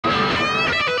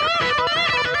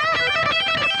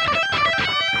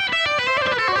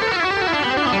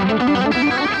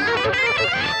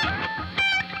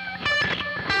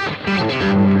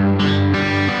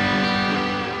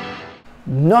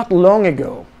Not long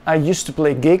ago, I used to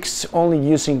play gigs only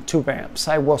using tube amps.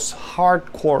 I was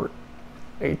hardcore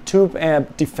a tube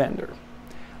amp defender.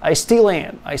 I still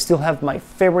am. I still have my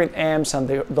favorite amps, and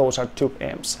those are tube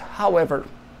amps. However,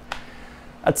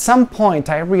 at some point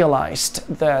I realized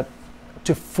that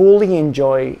to fully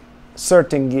enjoy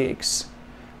certain gigs,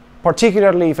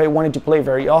 particularly if I wanted to play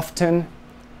very often,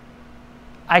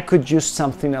 I could use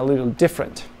something a little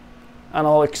different. And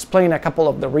I'll explain a couple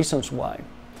of the reasons why.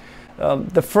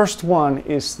 The first one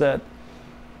is that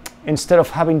instead of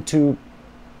having to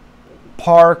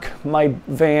park my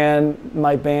van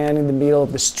in the middle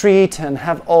of the street and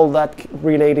have all that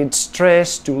related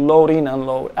stress to load in and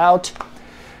load out,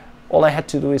 all I had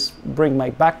to do is bring my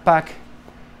backpack,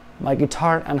 my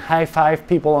guitar, and high-five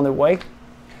people on the way.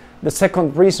 The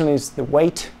second reason is the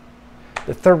weight.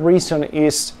 The third reason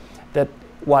is that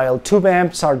while tube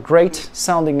amps are great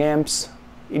sounding amps,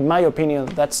 in my opinion,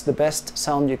 that's the best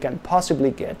sound you can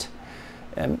possibly get.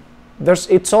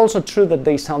 It's also true that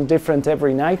they sound different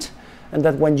every night, and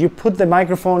that when you put the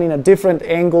microphone in a different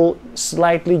angle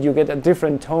slightly, you get a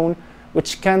different tone,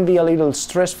 which can be a little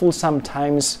stressful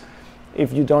sometimes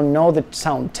if you don't know the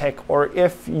sound tech or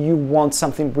if you want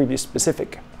something really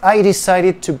specific. I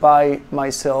decided to buy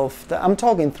myself, I'm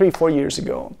talking 3-4 years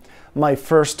ago, my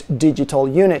first digital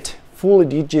unit, fully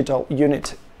digital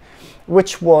unit,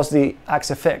 which was the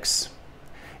AX8.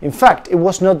 In fact, it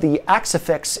was not the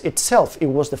AX8 itself, it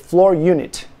was the floor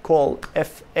unit called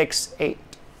FX8.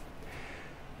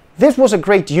 This was a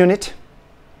great unit,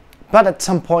 but at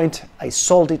some point I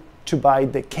sold it to buy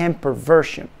the Kemper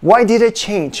version. Why did I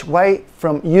change? Why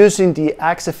from using the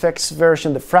AX8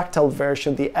 version, the Fractal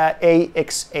version, the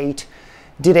AX8,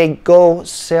 did I go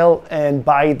sell and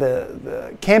buy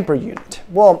the Kemper unit?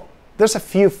 Well, there's a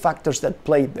few factors that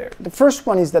played there. The first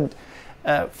one is that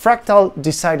Fractal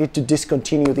decided to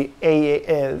discontinue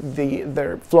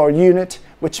their floor unit,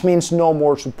 which means no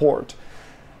more support.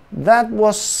 That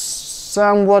was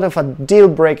somewhat of a deal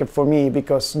breaker for me,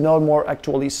 because no more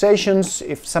actualizations.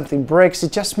 If something breaks,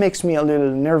 it just makes me a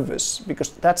little nervous, because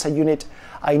that's a unit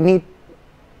I need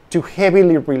to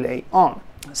heavily rely on.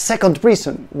 Second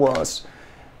reason was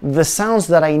the sounds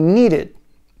that I needed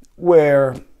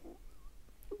were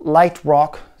light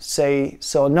rock, say,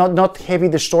 so not heavy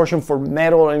distortion for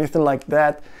metal or anything like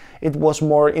that. It was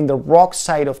more in the rock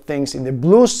side of things, in the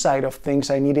blues side of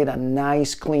things. I needed a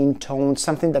nice clean tone,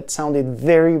 something that sounded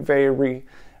very, very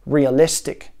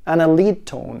realistic, and a lead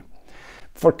tone.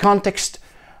 For context,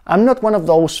 I'm not one of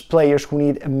those players who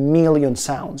need a million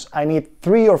sounds. I need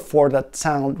 3 or 4 that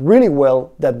sound really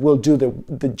well, that will do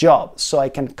the job, so I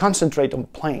can concentrate on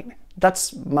playing.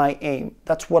 That's my aim.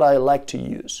 That's what I like to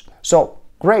use. So,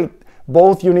 great.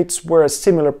 Both units were a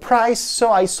similar price,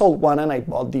 so I sold one and I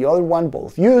bought the other one,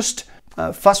 both used.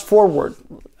 Fast forward,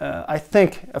 I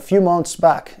think a few months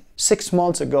back, 6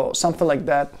 months ago, something like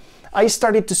that, I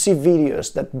started to see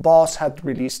videos that Boss had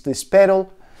released this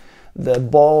pedal, the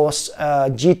Boss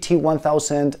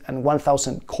GT-1000 and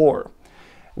 1000 Core,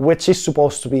 which is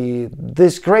supposed to be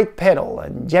this great pedal,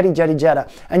 and yada yada yada.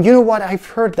 And you know what, I've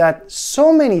heard that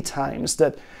so many times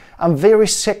that I'm very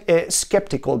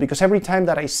skeptical, because every time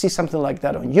that I see something like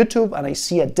that on YouTube and I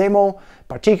see a demo,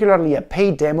 particularly a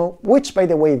paid demo, which by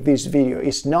the way this video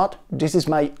is not, this is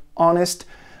my honest,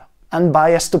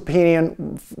 unbiased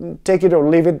opinion, take it or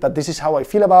leave it, but this is how I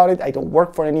feel about it. I don't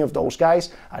work for any of those guys,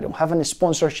 I don't have any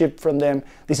sponsorship from them,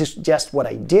 this is just what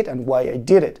I did and why I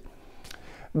did it.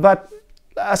 But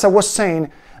as I was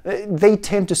saying, they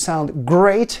tend to sound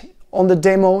great on the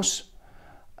demos.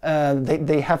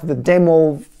 They have the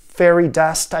demo fairy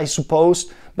dust, I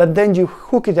suppose, but then you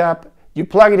hook it up, you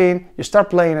plug it in, you start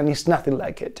playing, and it's nothing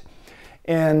like it.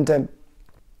 And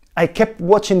I kept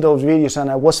watching those videos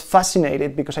and I was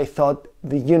fascinated, because I thought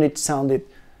the unit sounded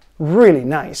really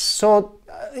nice. So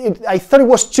I thought it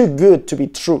was too good to be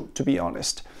true, to be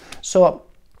honest. So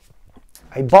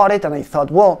I bought it and I thought,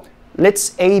 well,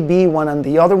 let's A/B one and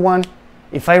the other one.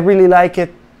 If I really like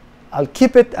it, I'll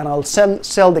keep it and I'll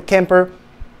sell the Kemper.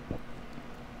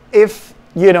 If,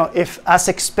 you know, if as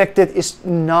expected is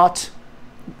not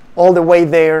all the way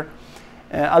there,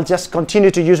 I'll just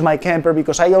continue to use my Kemper,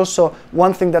 because I also,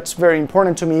 one thing that's very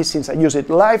important to me, since I use it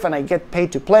live and I get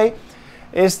paid to play,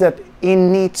 is that it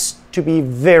needs to be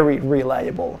very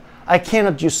reliable. I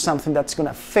cannot use something that's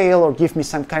gonna fail or give me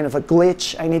some kind of a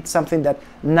glitch. I need something that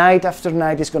night after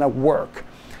night is gonna work.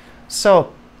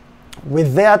 So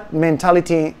with that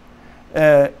mentality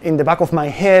in the back of my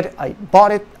head, I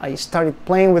bought it, I started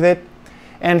playing with it,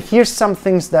 and here's some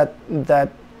things that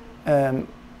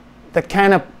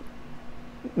kind of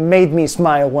made me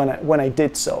smile when I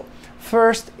did so.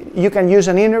 First, you can use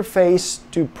an interface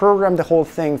to program the whole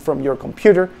thing from your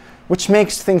computer, which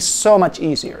makes things so much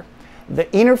easier. The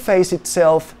interface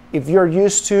itself, if you're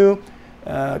used to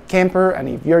Kemper and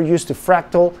if you're used to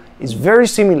Fractal, is very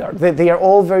similar. They are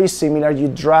all very similar. You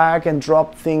drag and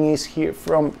drop thingies here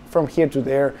from here to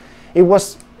there. It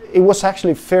was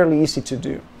actually fairly easy to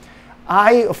do.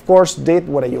 I, of course, did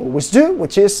what I always do,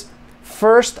 which is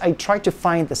first I tried to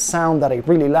find the sound that I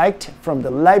really liked from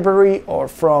the library or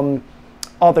from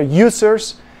other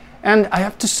users. And I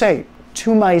have to say,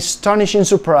 to my astonishing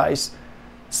surprise,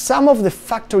 some of the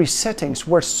factory settings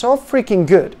were so freaking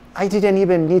good, I didn't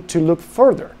even need to look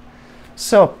further.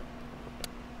 So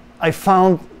I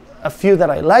found a few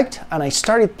that I liked and I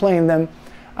started playing them,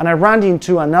 and I ran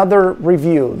into another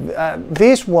review.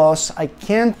 This was, I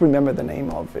can't remember the name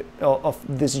of it, of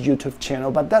this YouTube channel,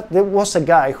 but there was a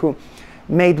guy who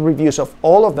made reviews of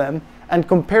all of them and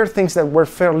compared things that were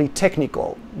fairly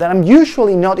technical, that I'm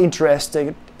usually not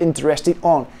interested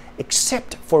on,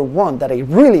 except for one that I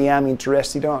really am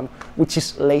interested on, which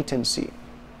is latency.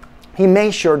 He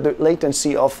measured the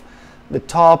latency of the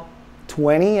top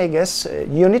 20, I guess,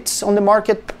 units on the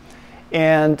market,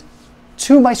 and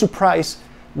to my surprise,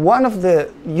 one of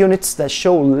the units that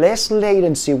showed less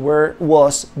latency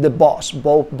was the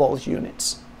both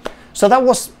units. So that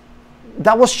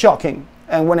was shocking.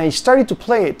 And when I started to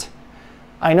play it,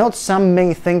 I know some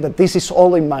may think that this is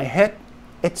all in my head.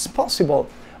 It's possible,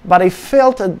 but I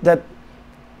felt that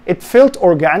it felt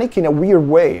organic in a weird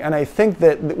way. And I think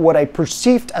that what I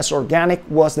perceived as organic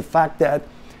was the fact that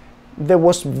there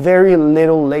was very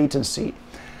little latency.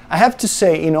 I have to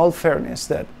say, in all fairness,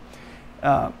 that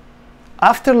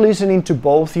after listening to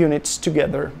both units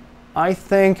together, I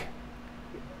think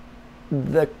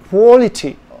the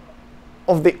quality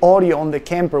of the audio on the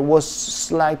Kemper was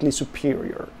slightly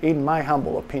superior, in my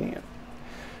humble opinion.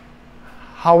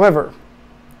 However,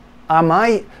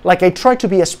 I try to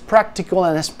be as practical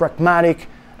and as pragmatic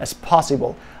as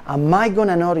possible. Am I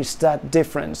gonna notice that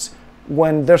difference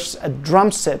when there's a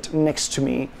drum set next to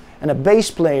me and a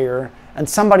bass player and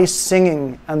somebody's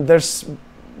singing and there's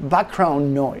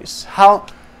background noise? How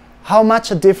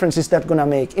much a difference is that gonna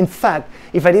make? In fact,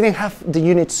 if I didn't have the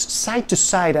units side to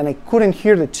side and I couldn't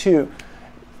hear the two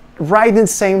right in the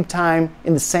same time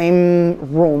in the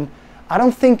same room, I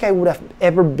don't think I would have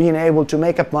ever been able to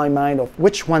make up my mind of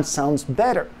which one sounds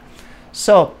better.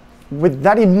 So with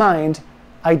that in mind,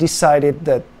 I decided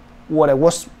that what I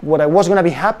was going to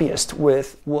be happiest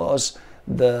with was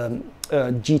the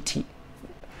GT.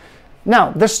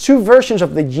 Now, there's two versions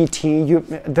of the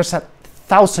GT. There's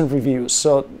 1,000 reviews,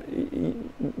 so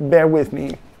bear with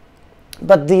me.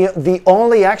 But the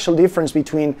only actual difference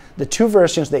between the two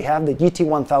versions they have, the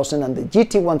GT-1000 and the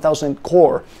GT-1000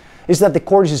 core, is that the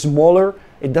core is smaller.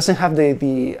 It doesn't have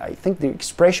I think the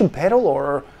expression pedal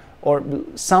or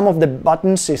some of the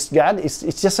buttons it's got.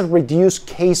 It's just a reduced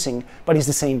casing, but it's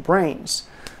the same brains.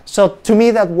 So to me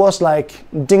that was like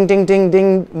ding ding ding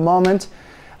ding moment,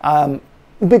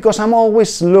 because I'm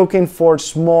always looking for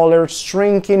smaller,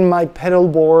 shrinking my pedal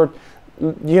board,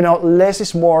 you know, less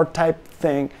is more type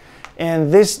thing,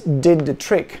 and this did the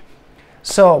trick.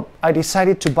 So I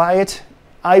decided to buy it.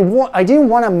 I didn't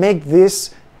want to make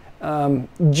this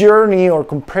journey or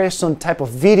comparison type of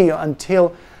video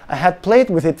until I had played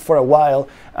with it for a while,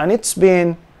 and it's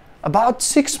been about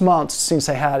 6 months since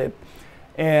I had it.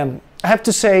 And I have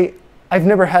to say, I've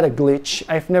never had a glitch.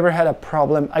 I've never had a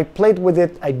problem. I played with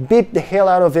it. I beat the hell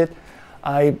out of it.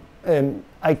 I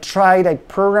tried. I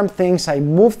programmed things. I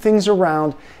moved things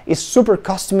around. It's super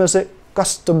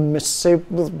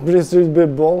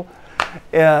customizable,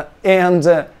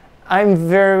 and I'm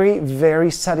very,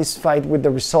 very satisfied with the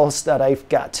results that I've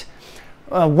got.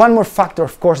 One more factor,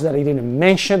 of course, that I didn't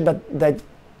mention, but that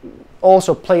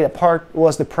also played a part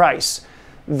was the price.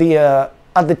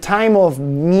 At the time of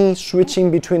me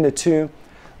switching between the two,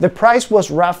 the price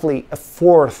was roughly a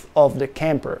fourth of the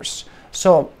Kemper's.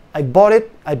 So I bought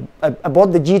it. I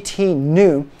bought the GT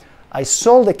new. I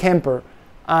sold the Kemper,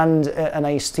 and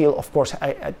I still, of course,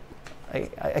 I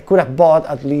could have bought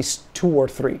at least 2 or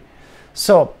 3.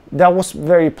 So that was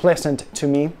very pleasant to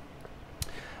me.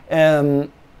 And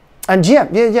yeah,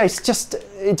 it's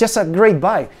just a great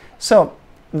buy. So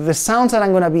the sounds that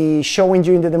I'm going to be showing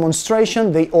you in the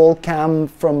demonstration, they all come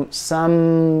from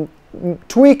some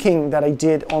tweaking that I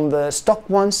did on the stock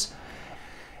ones.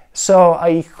 So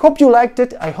I hope you liked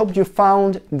it. I hope you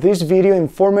found this video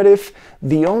informative.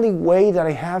 The only way that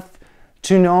I have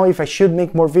to know if I should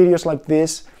make more videos like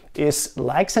this is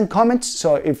likes and comments.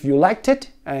 So if you liked it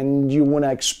and you want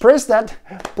to express that,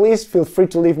 please feel free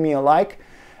to leave me a like.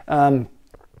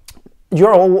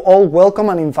 You're all welcome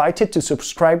and invited to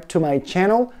subscribe to my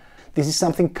channel. This is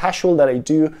something casual that I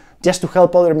do just to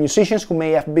help other musicians who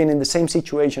may have been in the same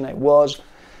situation I was.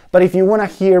 But if you want to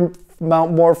hear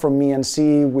more from me and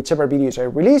see whichever videos I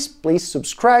release, please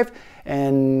subscribe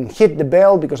and hit the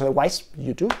bell, because otherwise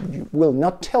YouTube will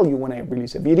not tell you when I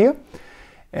release a video.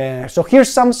 So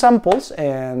here's some samples,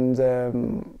 and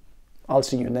I'll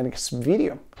see you in the next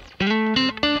video.